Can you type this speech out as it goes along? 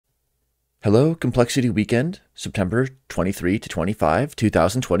Hello, Complexity Weekend, September 23 to 25,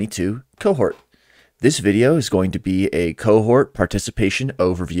 2022, cohort. This video is going to be a cohort participation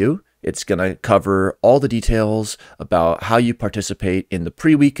overview. It's going to cover all the details about how you participate in the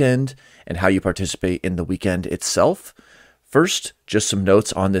pre-weekend and how you participate in the weekend itself. First, just some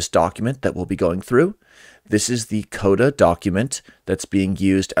notes on this document that we'll be going through. This is the CODA document that's being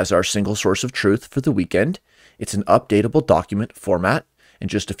used as our single source of truth for the weekend. It's an updatable document format. And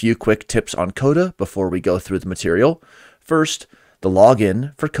just a few quick tips on CODA before we go through the material. First, the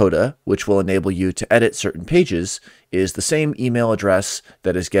login for CODA, which will enable you to edit certain pages, is the same email address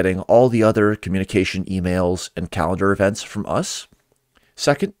that is getting all the other communication emails and calendar events from us.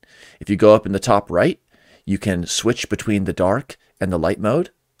 Second, if you go up in the top right, you can switch between the dark and the light mode.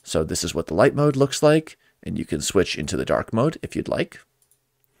 So this is what the light mode looks like, and you can switch into the dark mode if you'd like.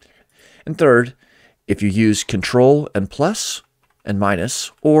 And third, if you use Control and plus and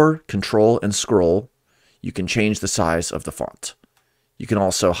minus, or control and scroll, you can change the size of the font. You can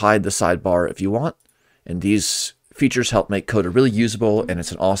also hide the sidebar if you want, and these features help make CODA really usable, and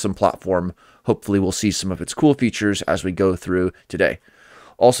it's an awesome platform. Hopefully we'll see some of its cool features as we go through today.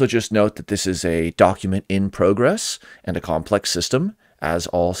 Also just note that this is a document in progress and a complex system, as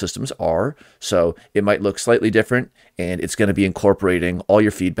all systems are, so it might look slightly different, and it's going to be incorporating all your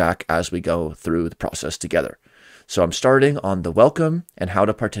feedback as we go through the process together. So I'm starting on the welcome and how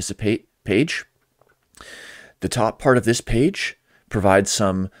to participate page. The top part of this page provides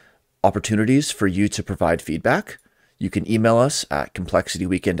some opportunities for you to provide feedback. You can email us at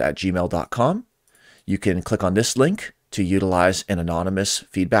complexityweekend@gmail.com. You can click on this link to utilize an anonymous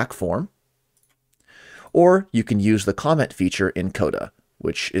feedback form. Or you can use the comment feature in CODA,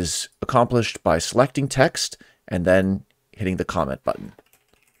 which is accomplished by selecting text and then hitting the comment button.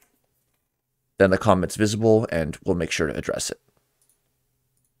 Then the comment's visible and we'll make sure to address it.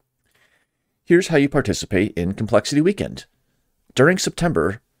 Here's how you participate in Complexity Weekend. During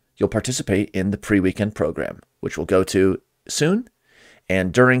September, you'll participate in the pre-weekend program, which we'll go to soon.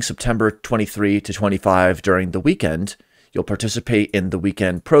 And during September 23 to 25, during the weekend, you'll participate in the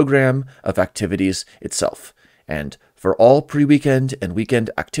weekend program of activities itself. And for all pre-weekend and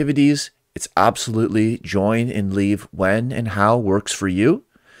weekend activities, it's absolutely join and leave when and how works for you.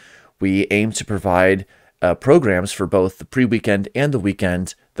 We aim to provide programs for both the pre-weekend and the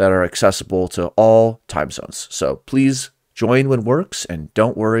weekend that are accessible to all time zones. So please join when works and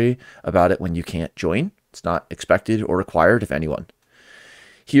don't worry about it when you can't join. It's not expected or required of anyone.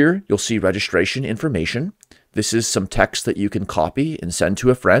 Here you'll see registration information. This is some text that you can copy and send to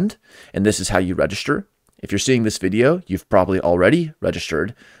a friend, and this is how you register. If you're seeing this video, you've probably already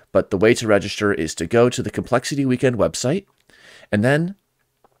registered, but the way to register is to go to the Complexity Weekend website and then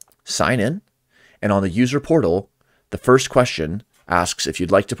sign in, and on the user portal, the first question asks if you'd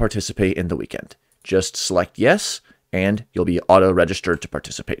like to participate in the weekend. Just select yes, and you'll be auto-registered to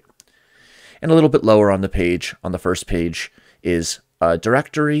participate. And a little bit lower on the page, on the first page, is a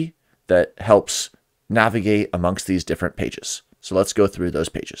directory that helps navigate amongst these different pages. So let's go through those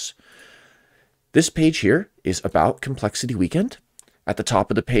pages. This page here is about Complexity Weekend. At the top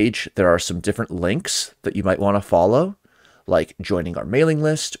of the page, there are some different links that you might want to follow, like joining our mailing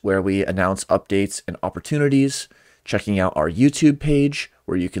list where we announce updates and opportunities, checking out our YouTube page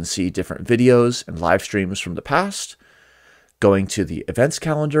where you can see different videos and live streams from the past, going to the events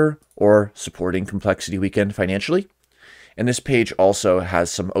calendar, or supporting Complexity Weekend financially. And this page also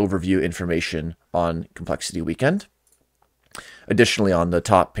has some overview information on Complexity Weekend. Additionally, on the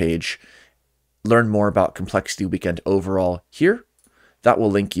top page, learn more about Complexity Weekend overall here. That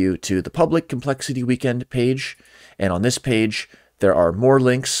will link you to the public Complexity Weekend page. And on this page, there are more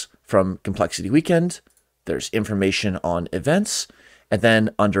links from Complexity Weekend. There's information on events. And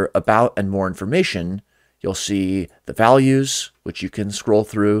then under About and More Information, you'll see the values, which you can scroll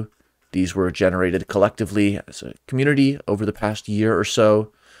through. These were generated collectively as a community over the past year or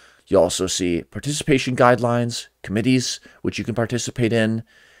so. You'll also see participation guidelines, committees, which you can participate in,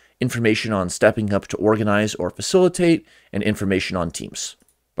 information on stepping up to organize or facilitate, and information on teams.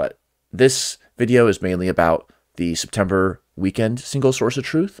 But this video is mainly about the September Weekend Single Source of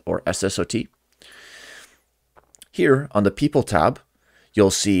Truth, or SSOT. Here on the People tab,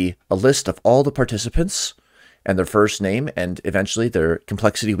 you'll see a list of all the participants and their first name and eventually their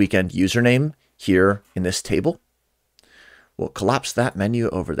Complexity Weekend username here in this table. We'll collapse that menu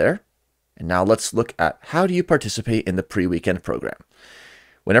over there. And now let's look at how do you participate in the pre-weekend program.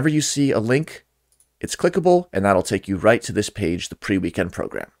 Whenever you see a link, it's clickable, and that'll take you right to this page, the pre-weekend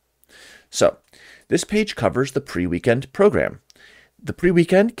program. So this page covers the pre-weekend program. The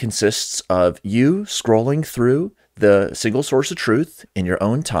pre-weekend consists of you scrolling through the single source of truth in your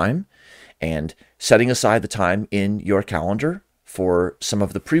own time and setting aside the time in your calendar for some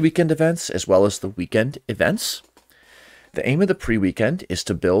of the pre-weekend events as well as the weekend events. The aim of the pre-weekend is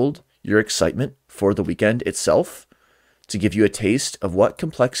to build your excitement for the weekend itself, to give you a taste of what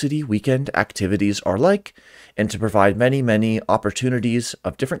Complexity weekend activities are like, and to provide many, many opportunities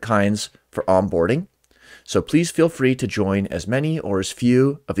of different kinds for onboarding. So please feel free to join as many or as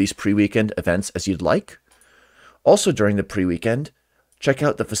few of these pre-weekend events as you'd like. Also during the pre-weekend, check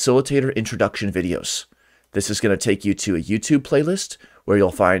out the facilitator introduction videos. This is going to take you to a YouTube playlist where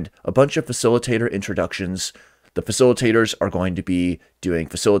you'll find a bunch of facilitator introductions. The facilitators are going to be doing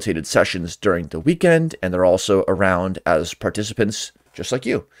facilitated sessions during the weekend, and they're also around as participants just like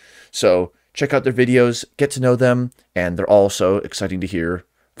you. So check out their videos, get to know them, and they're also exciting to hear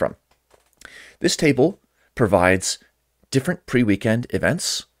from. This table provides different pre-weekend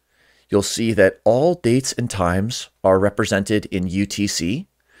events. You'll see that all dates and times are represented in UTC.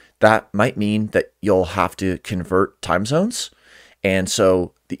 That might mean that you'll have to convert time zones. And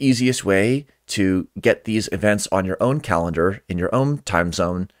so the easiest way to get these events on your own calendar in your own time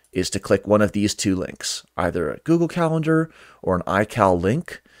zone is to click one of these two links, either a Google Calendar or an iCal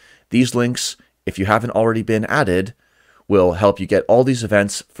link. These links, if you haven't already been added, will help you get all these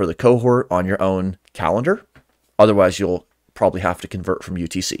events for the cohort on your own calendar. Otherwise, you'll probably have to convert from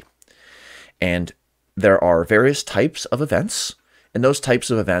UTC. And there are various types of events, and those types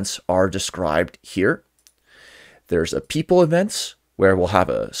of events are described here. There's a people events, where we'll have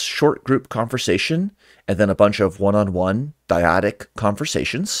a short group conversation and then a bunch of one-on-one dyadic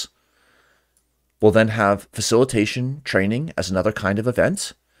conversations. We'll then have facilitation training as another kind of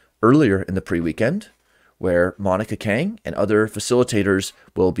event earlier in the pre-weekend, where Monica Kang and other facilitators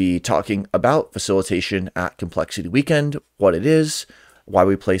will be talking about facilitation at Complexity Weekend, what it is, why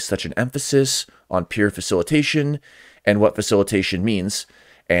we place such an emphasis on peer facilitation, and what facilitation means.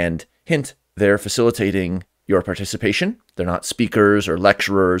 And hint, they're facilitating your participation. They're not speakers or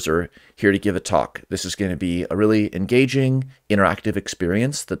lecturers or here to give a talk. This is going to be a really engaging, interactive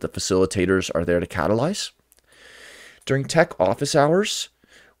experience that the facilitators are there to catalyze. During tech office hours,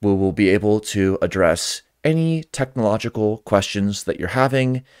 we will be able to address any technological questions that you're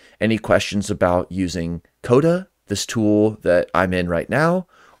having, any questions about using Coda, this tool that I'm in right now,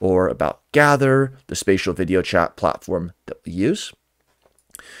 or about Gather, the spatial video chat platform that we use.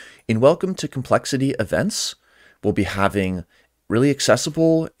 In Welcome to Complexity events, we'll be having really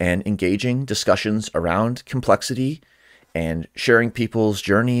accessible and engaging discussions around complexity and sharing people's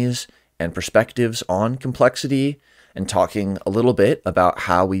journeys and perspectives on complexity and talking a little bit about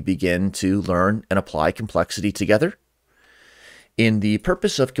how we begin to learn and apply complexity together. In the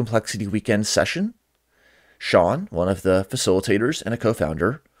Purpose of Complexity Weekend session, Sean, one of the facilitators and a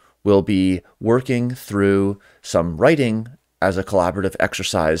co-founder, will be working through some writing as a collaborative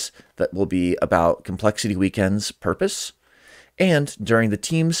exercise that will be about Complexity Weekend's purpose. And during the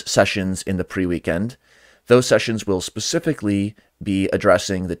teams sessions in the pre-weekend, those sessions will specifically be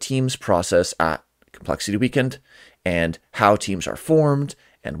addressing the teams process at Complexity Weekend and how teams are formed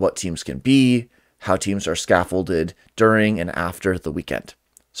and what teams can be, how teams are scaffolded during and after the weekend.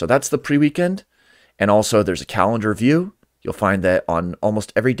 So that's the pre-weekend. And also there's a calendar view. You'll find that on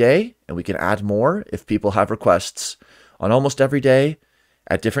almost every day, and we can add more if people have requests. On almost every day,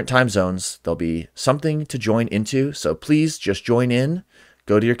 at different time zones, there'll be something to join into. So please just join in,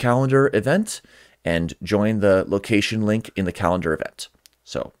 go to your calendar event, and join the location link in the calendar event.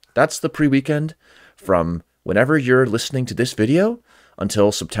 So that's the pre-weekend from whenever you're listening to this video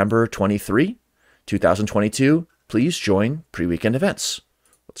until September 23, 2022. Please join pre-weekend events.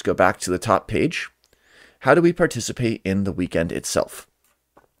 Let's go back to the top page. How do we participate in the weekend itself?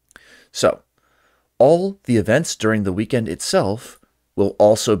 So all the events during the weekend itself will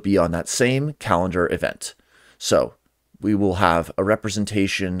also be on that same calendar event. So we will have a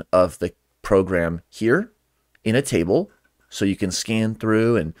representation of the program here in a table so you can scan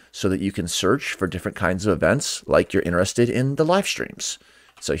through and so that you can search for different kinds of events like you're interested in the live streams.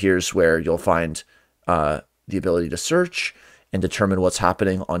 So here's where you'll find the ability to search and determine what's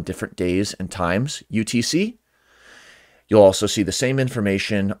happening on different days and times, UTC. You'll also see the same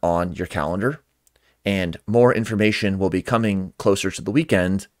information on your calendar, and more information will be coming closer to the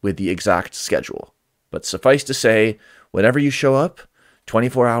weekend with the exact schedule. But suffice to say, whenever you show up,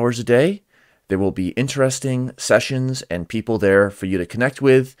 24 hours a day, there will be interesting sessions and people there for you to connect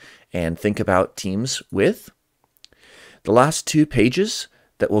with and think about teams with. The last two pages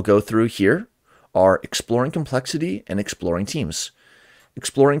that we'll go through here are Exploring Complexity and Exploring Teams.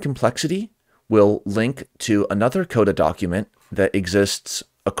 Exploring Complexity will link to another Coda document that exists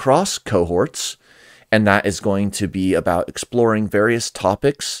across cohorts And that is going to be about exploring various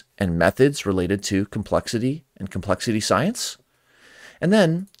topics and methods related to complexity and complexity science. And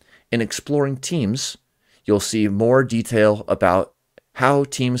then in exploring teams, you'll see more detail about how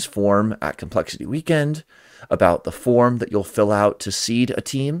teams form at Complexity Weekend, about the form that you'll fill out to seed a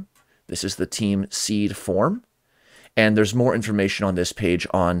team. This is the team seed form. And there's more information on this page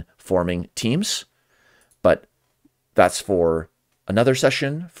on forming teams, but that's for another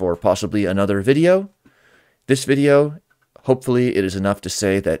session, for possibly another video. This video, hopefully it is enough to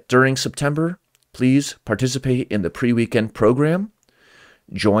say that during September, please participate in the pre-weekend program,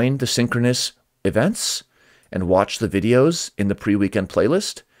 join the synchronous events, and watch the videos in the pre-weekend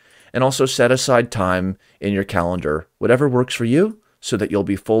playlist, and also set aside time in your calendar, whatever works for you, so that you'll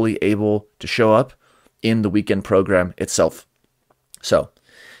be fully able to show up in the weekend program itself. So,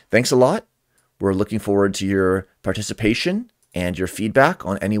 thanks a lot. We're looking forward to your participation and your feedback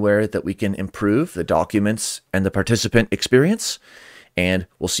on anywhere that we can improve the documents and the participant experience, and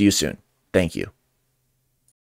we'll see you soon. Thank you.